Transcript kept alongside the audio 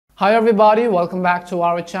Hi everybody, welcome back to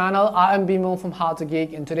our channel. I am Bimo from How to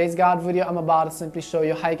Geek. In today's guide video, I'm about to simply show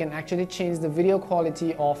you how you can actually change the video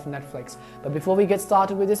quality of Netflix. But before we get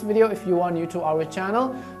started with this video, if you are new to our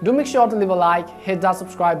channel, do make sure to leave a like, hit that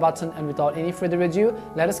subscribe button, and without any further ado,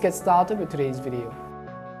 let us get started with today's video.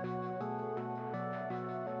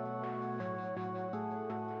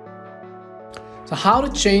 So how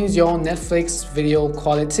to change your Netflix video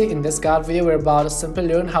quality. In this guide video, we're about to simply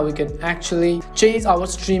learn how we can actually change our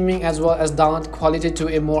streaming as well as download quality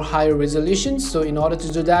to a more higher resolution. So in order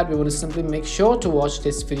to do that, we want to simply make sure to watch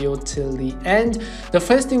this video till the end. The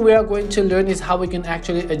first thing we are going to learn is how we can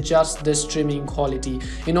actually adjust the streaming quality.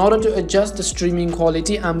 In order to adjust the streaming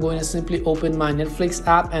quality, I'm going to simply open my Netflix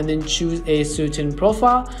app and then choose a certain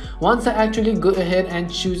profile. Once I actually go ahead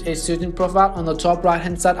and choose a certain profile, on the top right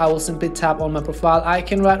hand side, I will simply tap on my profile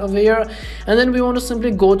icon right over here, and then we want to simply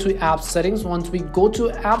go to app settings. Once we go to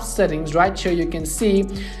app settings, right here you can see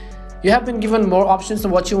you have been given more options. So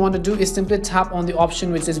what you want to do is simply tap on the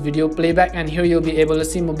option which says video playback, and here you'll be able to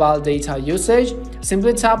see mobile data usage.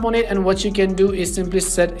 Simply tap on it, and what you can do is simply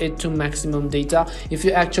set it to maximum data. If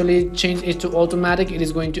you actually change it to automatic, it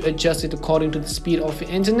is going to adjust it according to the speed of your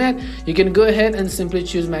internet. You can go ahead and simply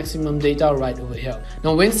choose maximum data right over here.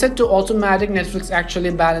 Now when set to automatic, Netflix actually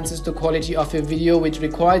balances the quality of your video which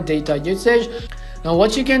require data usage. Now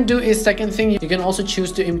what you can do is, second thing, you can also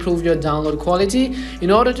choose to improve your download quality.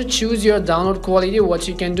 In order to choose your download quality, what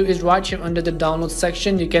you can do is right here under the download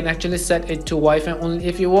section, you can actually set it to Wi-Fi only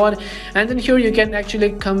if you want, and then here you can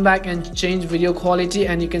actually come back and change video quality,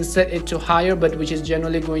 and you can set it to higher, but which is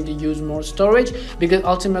generally going to use more storage because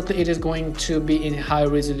ultimately it is going to be in higher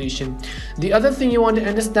resolution. The other thing you want to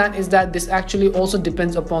understand is that this actually also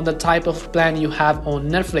depends upon the type of plan you have on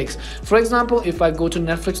Netflix. For example, if I go to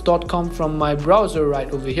netflix.com from my browser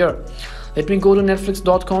right over here, let me go to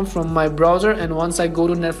netflix.com from my browser, and once I go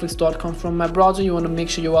to netflix.com from my browser, you want to make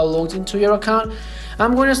sure you are logged into your account.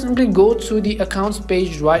 I'm going to simply go to the accounts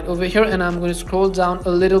page right over here, and I'm going to scroll down a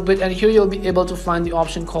little bit, and here you'll be able to find the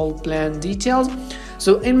option called plan details.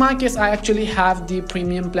 So in my case, I actually have the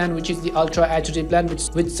premium plan, which is the ultra HD plan,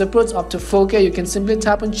 which supports up to 4K. You can simply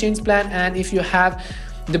tap on change plan, and if you have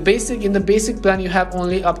in the basic plan, you have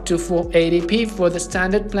only up to 480p. For the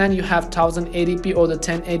standard plan, you have 1080p or the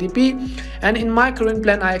 1080p, and in my current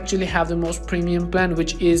plan, I actually have the most premium plan,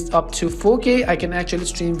 which is up to 4K. I can actually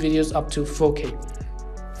stream videos up to 4K.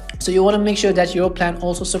 So you want to make sure that your plan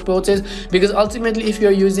also supports it, because ultimately if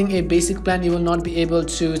you're using a basic plan, you will not be able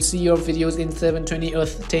to see your videos in 720 or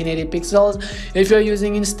 1080 pixels. If you're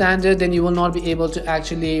using in standard, then you will not be able to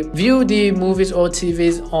actually view the movies or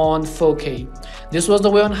TVs on 4K. This was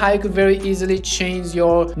the way on how you could very easily change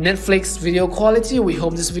your Netflix video quality. We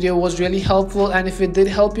hope this video was really helpful, and if it did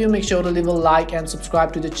help you, make sure to leave a like and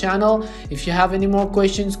subscribe to the channel. If you have any more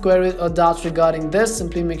questions, queries, or doubts regarding this,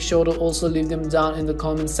 simply make sure to also leave them down in the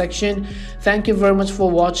comment section. Thank you very much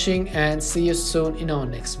for watching, and see you soon in our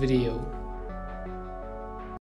next video.